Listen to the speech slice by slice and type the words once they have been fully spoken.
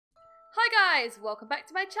guys, welcome back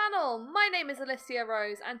to my channel. My name is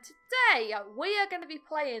Alyssiarose and today we are going to be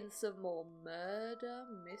playing some more murder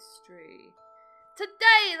mystery.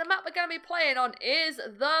 Today the map we're going to be playing on is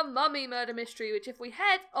the Mummy murder mystery, which if we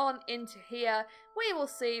head on into here we will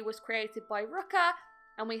see was created by Ruqqa,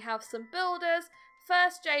 and we have some builders.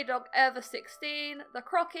 First J-Dog Ever 16, The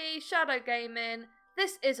Crocky, Shadow Gaming,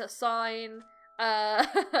 This Is a Sign,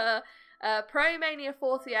 Promania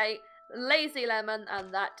 48, Lazy Lemon,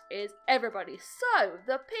 and that is everybody. So,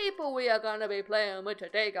 the people we are going to be playing with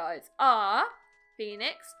today, guys, are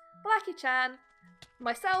Phoenix, Blackie Chan,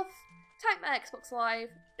 myself, Tank My Xbox Live,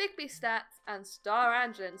 BIGB Stats, and Star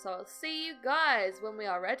Angelin. So I'll see you guys when we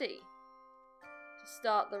are ready to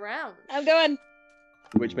start the round. I'm going.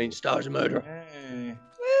 Which means Star's a murderer. Hey.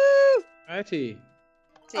 Woo! Righty.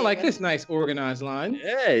 I like this nice organized line.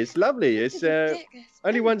 Yeah, it's lovely. It's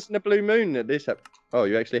only once in a blue moon that this happens. Oh,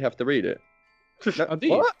 you actually have to read it. No, Oh, do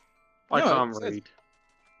you? what? I No, can't it says- read.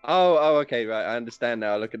 Oh, okay, right. I understand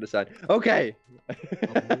now. Look at the sign. Okay.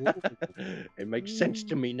 It makes sense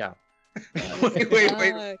to me now. My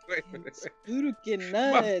wait. Spooky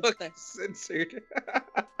My nuts. book is censored.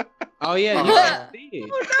 Oh yeah, you can see it.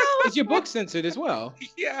 Oh no! Is your book censored as well?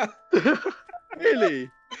 Yeah. Really?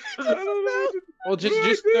 I don't know. Well,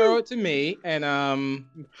 just throw it to me, and Oh,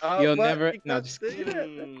 you'll what? never. You No, can't just. see it? This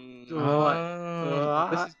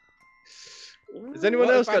is- Has anyone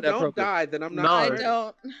else got if I that don't problem? die, then I'm not. I hurt.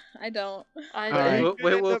 don't. I don't. I Alright. don't.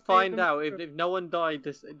 We'll End up find being out if no one dies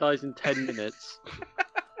in 10 minutes.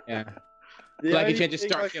 Yeah. The Blackie only Chan just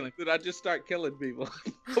thing start I- killing. Did I just start killing people?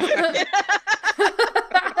 What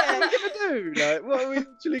are we gonna do? Like, what are we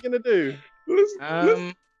actually gonna do?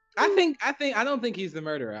 I don't think he's the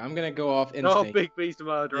murderer. I'm gonna go off Oh, instinct. Big B's the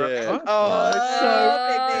murderer. Yeah. What? Oh, it's so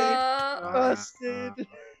Uh, busted.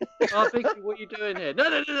 Oh, Big B, what are you doing here?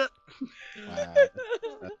 No.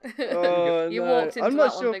 Oh, You no. walked into I'm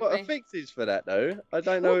not that sure one, what a Big B. fix is for that though. I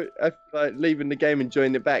don't know if like leaving the game and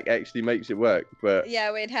joining it back actually makes it work, but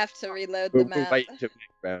Yeah, we'd have to reload we'll the map. wait until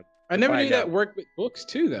next round. I never Find knew that out. worked with books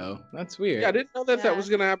too, though. That's weird. Yeah, I didn't know that Yeah. was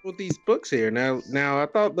gonna happen with these books here. Now I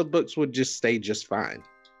thought the books would just stay just fine.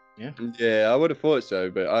 Yeah, I would have thought so,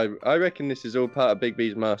 but I reckon this is all part of Big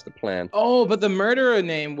B's master plan. Oh, but the murderer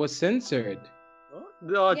name was censored.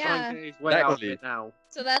 No, Yeah. trying to get his way out of Exactly. it now.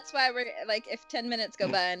 So that's why we're like, if 10 minutes go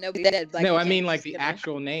by and nobody's dead. Like, No, we I can't mean like just the get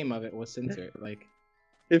actual name of it was censored. Like.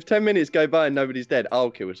 If 10 minutes go by and nobody's dead, I'll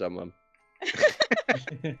kill someone.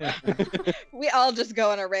 We all just go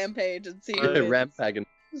on a rampage and see. who Yeah, wins. Rampagging.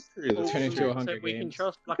 Turn into a Hunger So we can Games.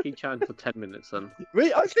 trust Blackie Chan for 10 minutes then.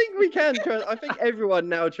 I think we can trust. I think everyone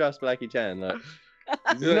now trusts Blackie Chan. Like,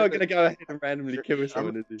 he's not gonna go ahead and randomly kill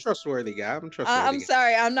someone. Is he? Trustworthy guy. I'm trustworthy. I'm guy.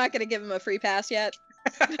 sorry, I'm not gonna give him a free pass yet.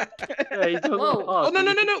 Yeah, he doesn't Whoa. pass. Oh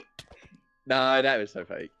no! No, that was so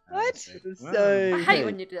fake. What? It was Wow. so I hate fake.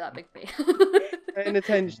 when you do that, Big B. Paying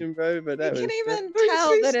attention, bro. But that You was. can even He's tell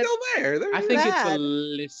that still it's. there. There I he think is. it's Bad.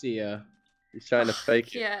 Alicia. He's trying to fake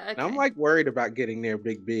it. Yeah, okay. I'm like worried about getting near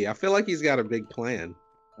Big B. I feel like he's got a big plan.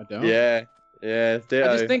 I don't. Yeah, yeah. I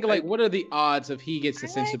just think like, what are the odds if he gets the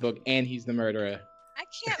I censor book and he's the murderer? I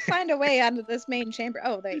can't find a way out of this main chamber.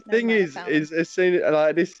 Oh, The wait. thing is as soon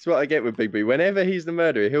like this is what I get with Big B. Whenever he's the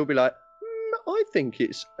murderer, he'll be like, I think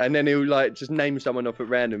it's, and then he'll like just name someone off at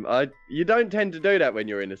random. You don't tend to do that when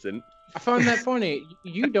you're innocent. I found that funny.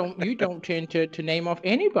 You don't tend to name off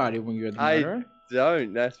anybody when you're the murderer.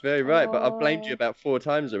 Don't. That's very right. But I've blamed you Oh. about 4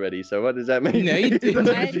 times already. So what does that mean? No, you didn't.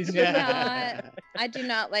 I do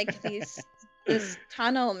not like this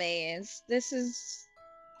tunnel maze. This is.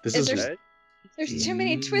 This Is is there- There's too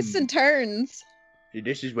many twists and turns. See,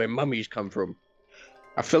 this is where mummies come from.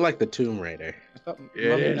 I feel like the Tomb Raider. Yes.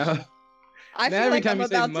 Mummy, now I feel every like time I'm you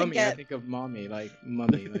say about to mummy, I get. think of mommy, like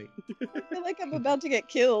mummy, like. I feel like I'm about to get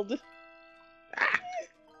killed.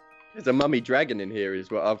 There's a mummy dragon in here, is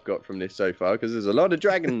what I've got from this so far, because there's a lot of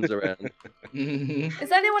dragons around.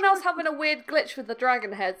 Is anyone else having a weird glitch with the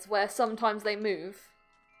dragon heads where sometimes they move?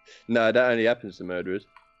 No, that only happens to murderers.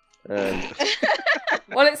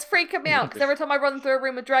 Well, it's freaking me out because every time I run through a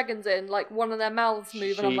room with dragons in, like one of their mouths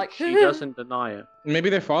move, and I'm like, she doesn't deny it. Maybe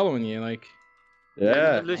they're following you, like.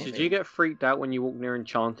 Yeah. Listen, do you get freaked out when you walk near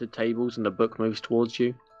enchanted tables and the book moves towards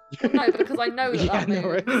you? No, because I know that Yeah, that I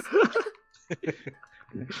know, moves. right?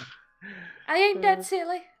 I ain't dead,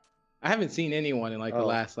 silly. I haven't seen anyone in like the Oh.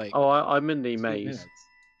 last like. Oh, I'm in the 2 maze. minutes.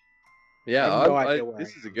 Yeah, I have no idea where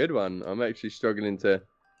this I is a good one. I'm actually struggling to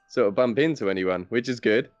sort of bump into anyone, which is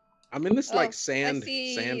good. I'm in this Oh, like sand. I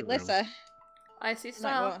see sand room. Lissa. I see I'm not,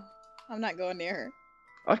 style. going, I'm not going near her.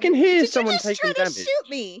 I can hear Did someone you just taking try to damage. shoot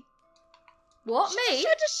me? What, She me?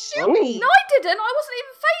 tried to shoot Oh. me. No, I didn't. I wasn't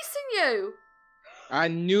even facing you. I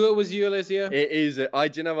knew it was you, Alicia. It is. Do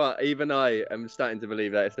you know what? Even I am starting to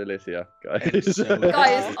believe that it's Alicia, guys. So-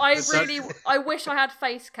 Guys, So- I wish I had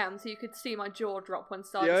face cam so you could see my jaw drop when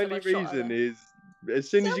Star The said only I shot her reason there. is as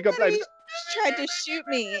soon as you got black, Somebody tried to shoot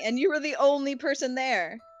me, and you were the only person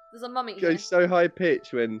there. There's a mummy it here. goes so high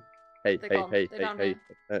pitch when. Hey, They're hey, gone. hey, They're hey, down hey!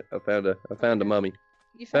 here. I found a mummy.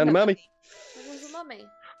 You Found a mummy. There was a mummy.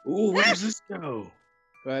 Ooh, where does this go?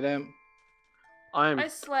 But I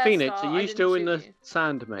swear, Phoenix, Star, are I you didn't still in shoot the you.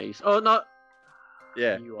 sand maze? Oh no,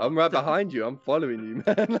 Yeah, You are. I'm right behind you. I'm following you,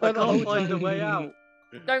 man. I can't find the way out.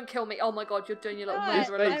 Don't kill me. Oh my god, you're doing your little No,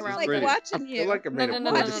 murderer I- look I'm around like there. brilliant. I watching you. feel like I made No, a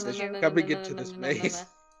no, poor no, decision no, coming no, into no, this no, no, no, maze.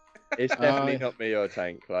 It's definitely not me or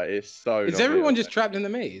Tank. Like it's so. is not me everyone or just Tank. trapped in the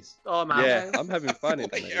maze? Oh man, Yeah, I'm having fun in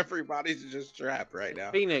Like the maze. everybody's just trapped right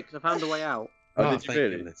now. Phoenix, I found the way out. Oh, did you thank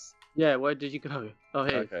really? goodness. Yeah, where did you go? Oh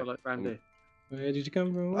here, Okay. follow round here. Where did you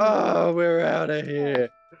come from? Oh, we're out of here.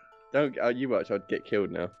 Don't. Oh, you watch. I'd get killed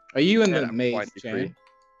now. Are you in Yeah, the I'm maze, finally free. Chan?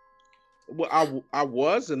 Well, I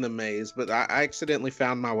was in the maze, but I accidentally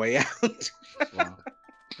found my way out. Wow.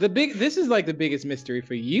 This is like the biggest mystery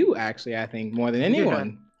for you, actually. I think more than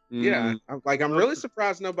anyone. Yeah, Mm, I'm really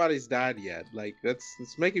surprised nobody's died yet. Like it's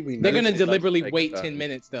making me. They're gonna Honestly, deliberately take wait that. 10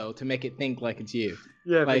 minutes though to make it think like it's you.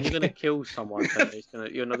 Yeah, Like- but you're gonna kill someone. So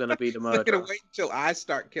you're not gonna be the They're gonna murderer. wait until I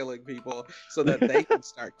start killing people so that they can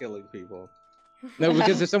start killing people. No,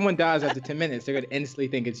 because if someone dies after 10 minutes, they're gonna instantly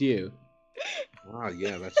think it's you. Wow,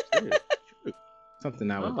 yeah, that's true.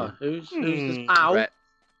 Something I would Ah, who's this? Hmm. Ow! Rat.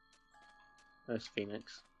 There's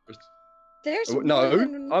Phoenix. There's No,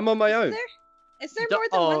 one- I'm on my Is own. there? Is there more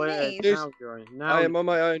than Oh, one yeah, maze? There's- now you're in. Now I am on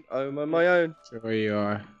my own. I'm on my own. Sure you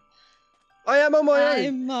are. I am on my own.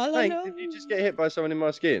 I'm all Tank, alone. did you just get hit by someone in my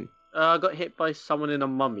skin? I got hit by someone in a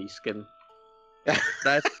mummy skin.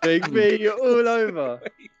 That's Big B. You're all over.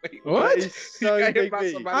 Wait, What? That is so You got hit Big by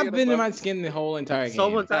B. somebody I've a been in my mummy? skin the whole entire game.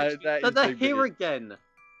 Someone's That- actually. that is They're Big here B. again.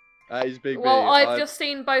 That is Big B. Well, I've I- just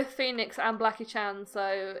seen both Phoenix and Blackie Chan,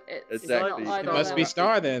 so it's Exactly. not It either must of be them.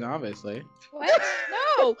 Star then, obviously. What?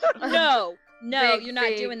 No, no, no! Big, You're not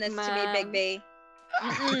big doing this to me, Big man. B.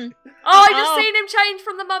 Mm-mm. Oh, I just Oh. seen him change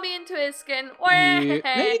from the mummy into his skin. No, you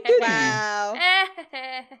didn't. Wow.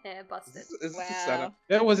 Busted. This is the Wow. setup.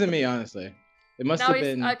 That wasn't me, honestly. It must Now have he's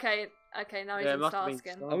been. okay. Now he's Yeah, it in must have Star been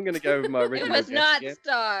skin. Star. I'm gonna go with my It original was guess not again.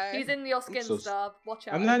 Star. He's in your skin, so- Star. Watch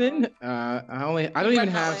out. I'm not in. I don't even went that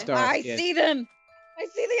have way. Star I skin. see them. I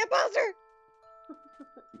see the imposter.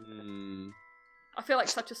 Hmm. I feel like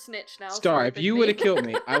such a snitch now. Star, Sorry, if Big you B. would have killed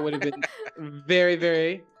me, I would have been very,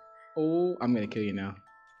 very. Oh, I'm gonna kill you now.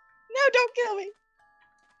 No, don't kill me.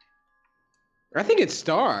 I think it's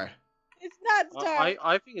Star. It's not Star.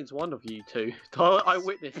 I think it's one of you two. I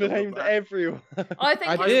witnessed all of Blamed that. everyone. I think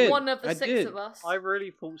I it's did. one of the I 6 did. of us. I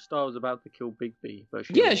really thought Star was about to kill Big B, but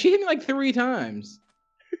Yeah, she hit me like 3 times.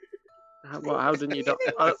 How didn't you?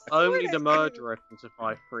 Only the murderer can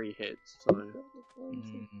survive 3 hits. So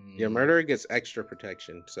Yeah, murderer gets extra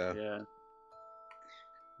protection. So yeah.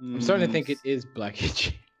 I'm starting to think it is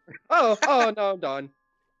Blackie. Oh, no, I'm done.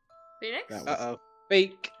 Phoenix? That uh oh,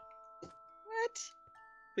 Fake. What?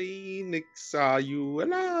 Phoenix, are you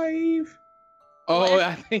alive? Oh, What?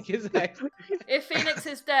 I think it's actually. If Phoenix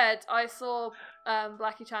is dead, I saw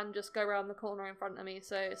Blackie Chan just go around the corner in front of me,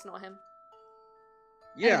 so it's not him.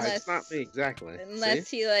 Yeah, Unless- it's not me exactly. Unless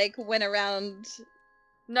See? he like went around.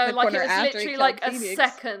 No, The like it corner was after he literally like a killed Phoenix.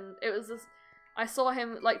 second. It was. I saw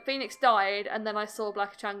him like Phoenix died, and then I saw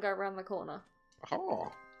Blackie Chan go around the corner.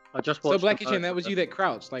 Oh, I just So watched. the Blackie Chan, that was you murderer. that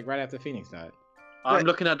crouched like right after Phoenix died. I'm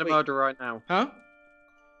looking at the Wait. murderer right now. Huh?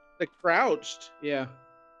 the crouched. Yeah.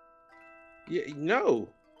 Yeah, no.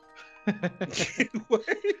 What?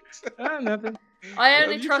 Nothing. I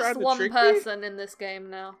only Have you trust tried to one trick me? person in this game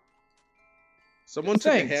now. Someone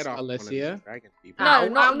took Thanks, a head off one of these Alicia. dragon people. No, Ow,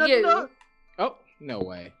 not ow, no, you. no. Oh, no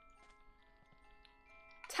way.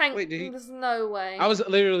 Tank. Wait, did he- There's no way. I was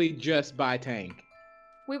literally just by Tank.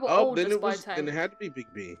 We were Oh, all then just it by was. Tank. Then it had to be Big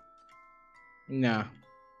B. Nah.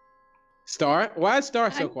 Star? Why is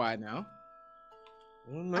Star so I'm- quiet now?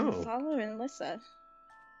 I don't I'm know. following Alyssa.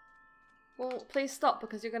 Well, please stop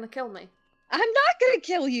because you're gonna kill me. I'm not gonna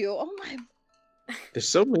kill you. Oh my. There's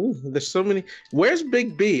so many. There's so many. Where's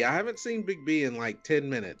Big B? I haven't seen Big B in like 10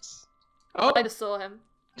 minutes. Oh, I just saw him.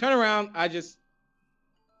 turn around. I just.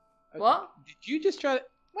 What? Did you just try to.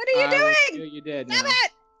 What are you doing? You're dead Damn now.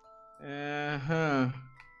 it! Uh-huh.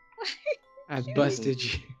 I busted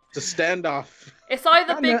you. It's a standoff. It's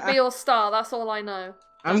either I Big know- B or Star. That's all I know.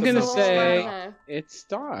 I'm That's gonna all I say know. it's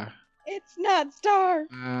Star. It's not Star.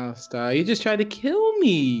 Oh, Star, you just tried to kill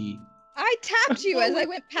me. I tapped you as I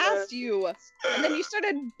went past you, and then you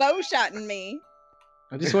started bow shotting me.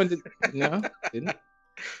 I just wanted to... No, didn't.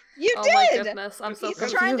 You Oh my did. goodness, I'm so He's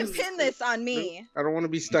confused. trying to pin this on me. I don't want to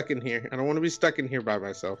be stuck in here. I don't want to be stuck in here by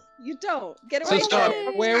myself. You don't. Get So away Star, from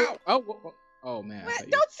it. where? Ow. Oh man. I What? thought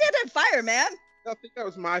you- Don't set on fire, man. I think that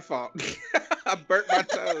was my fault. I burnt my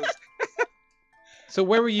toes. So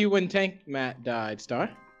where were you when Tank Matt died, Star?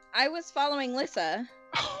 I was following Lissa.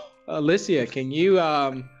 Alicia, can you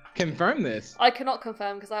confirm this? I cannot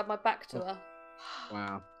confirm because I have my back to her.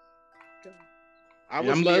 Wow. I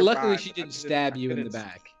was Luckily nearby, she but I didn't stab you in the couldn't see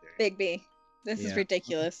back. Big B. This is Yeah.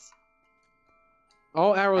 ridiculous.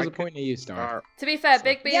 All arrows I are pointing at you, Star. Star. To be fair, So-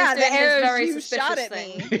 Big B Yeah, is the doing his arrows very you suspicious shot at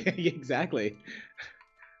thing. me. Exactly.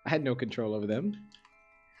 I had no control over them.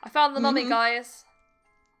 I found the mummy, Mhm. guys.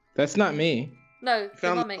 That's not me. No, the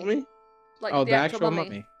Found mummy. the mummy? Like Oh, the the actual mummy.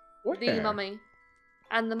 mummy. The Where? mummy.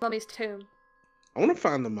 And the mummy's tomb. I want to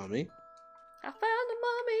find the mummy. I found the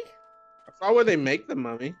mummy. I saw where they make the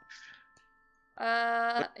mummy.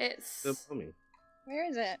 It's... The mummy. Where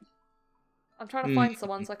is it? I'm trying to find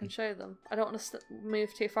someone so I can show them. I don't want to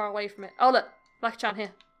move too far away from it. Oh, look! Black Chan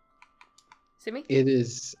here. See me? It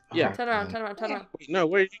is. Yeah. Turn around, turn around, turn Yeah. around. Wait, no,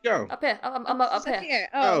 where did you go? Up here. I'm up She's here.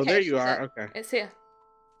 Oh, Oh, okay, there she's you are. up. Okay. It's here.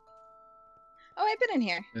 Oh, I've been in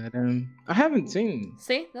here. I haven't seen.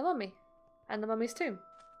 See? The mummy. And the mummy's tomb.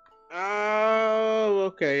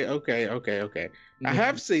 Oh, okay. I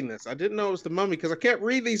have seen this. I didn't know it was the mummy because I can't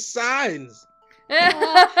read these signs.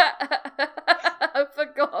 I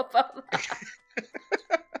forgot about that.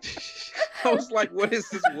 I was like, what is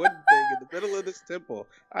this wooden thing in the middle of this temple?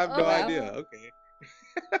 I have no Oh, wow. idea. Okay.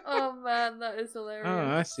 Oh man, that is hilarious.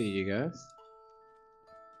 Oh, I see you guys.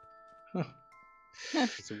 Huh.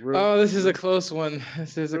 It's a room, Oh, this is a close one.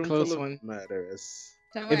 This is a room close full of one. murderers.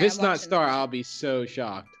 Don't If worry, it's I'm not watching. Star, I'll be so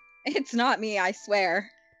shocked. It's not me, I swear.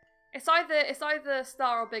 It's either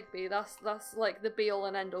Star or Big B. That's like the be all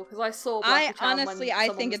and end all. Because I saw. I Blackie Chan honestly, when I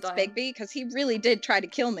someone think was it's dying. Big B because he really did try to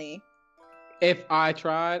kill me. If I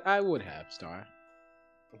tried, I would have Star.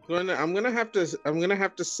 I'm gonna have to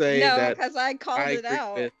say No, that because I called I it agree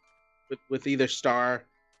out. with either Star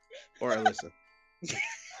or Alyssa.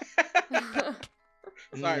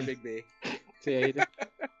 Sorry, Big B. See how you did?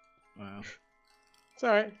 Wow. It's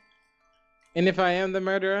alright. And if I am the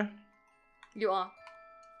murderer? You are.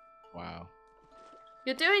 Wow.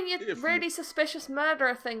 You're doing your If you- really suspicious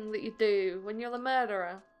murderer thing that you do when you're the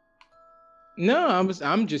murderer. No,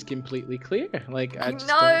 I'm just completely clear. Like I just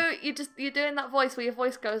No, you're doing that voice where your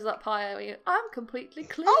voice goes up higher. Where I'm completely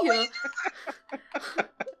clear. Oh, wait.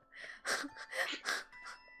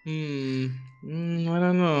 I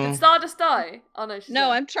don't know. Did Star just die? Oh no, she's No,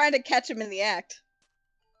 dead. I'm trying to catch him in the act.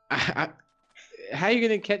 How are you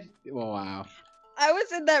gonna catch? Well, wow. I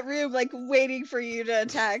was in that room, like, waiting for you to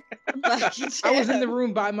attack Blackie Chan. I was in the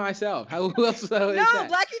room by myself. Who else? No, is Blackie that?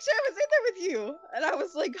 Chan was in there with you. And I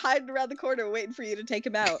was, like, hiding around the corner waiting for you to take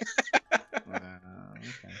him out. Wow,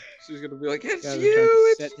 okay. She's gonna be like, "It's Guys are you, trying to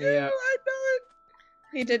it's set me you, up. I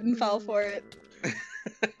He didn't fall for it. know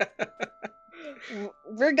it."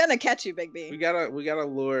 We're gonna catch you, Big we B. gotta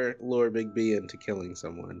lure Big B into killing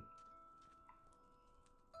someone.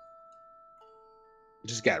 It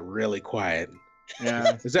just got really quiet.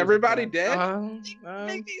 Yeah. Is everybody dead?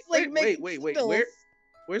 Big B's, like, making wait. fiddles.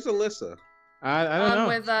 Where's Alyssa? I don't know.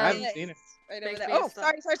 with, I haven't Yes. seen it. Right over Big there. B Oh, stuff.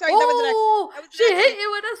 sorry. That was Oh, that was she an hit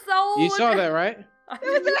you with a sword. You saw that, right? I That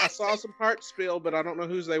was did. I saw some parts spill, but I don't know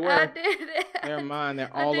whose they I were. did it. They're mine. They're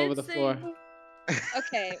I all did over the see. floor.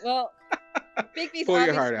 Okay, well, Big B's Pull your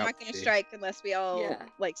obviously heart out, not gonna Big B. strike unless we all, Yeah.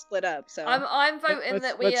 like, split up, so. I'm voting let's-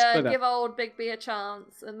 that we let's split up. give old Big B a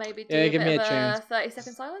chance and maybe do Yeah, a give bit me of a chance.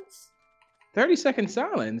 30-second silence. 30-second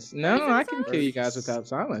silence. No, 30-second I can kill you silence? guys without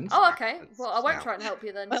silence. Oh, okay. That's Well, I won't now. try and help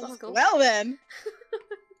you then. well, That's cool. well then.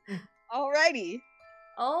 Alrighty.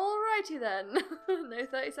 Alrighty then. No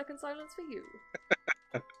 30-second silence for you.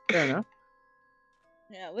 Fair enough.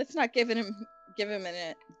 Yeah, let's not give him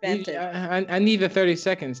an advantage. I need the 30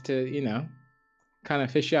 seconds to, kind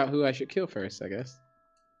of fish out who I should kill first, I guess.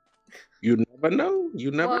 You never know.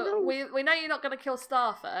 You never Well, know. we know you're not going to kill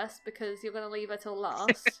Star first because you're going to leave her till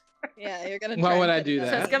last. Yeah, you're gonna. Why try would and I get do it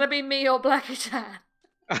So that? it's going to be me or Blackie Chan.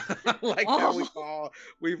 I like Oh. how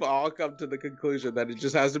we've all come to the conclusion that it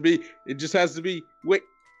just has to be. Wait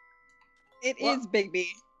It What? is Big B.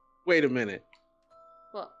 a minute.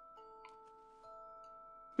 What?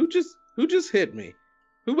 Who just hit me?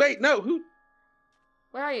 Who Where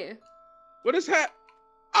are you? what is hap?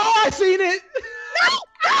 Oh, I seen it!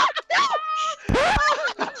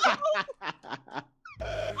 So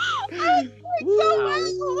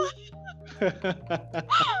well.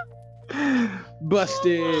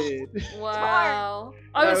 Busted. Wow.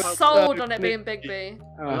 I was was sold so on it being Big B.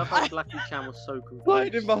 I love how Blackie Chan was so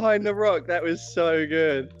Hiding confused. behind the rock. That was so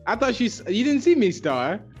good. I thought you didn't see me,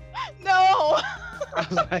 Star. No. I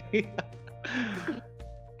was like,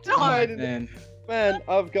 Hiding- man. Man,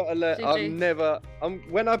 I've got to let.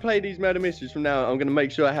 When I play these murder mysteries from now on, I'm gonna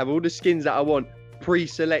make sure I have all the skins that I want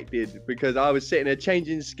pre-selected, because I was sitting there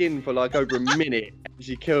changing skin for like over a minute. And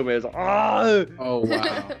she killed me. I was like, oh. Oh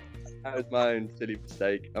wow. That was my own silly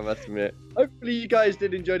mistake, I must admit. Hopefully you guys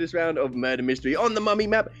did enjoy this round of Murder Mystery on the Mummy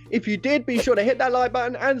Map. If you did, be sure to hit that like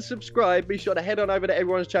button and subscribe. Be sure to head on over to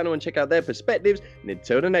everyone's channel and check out their perspectives. And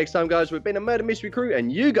until the next time, guys, we've been a Murder Mystery crew,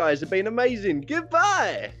 and you guys have been amazing.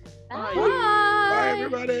 Goodbye! Bye. Bye,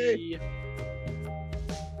 everybody. Bye.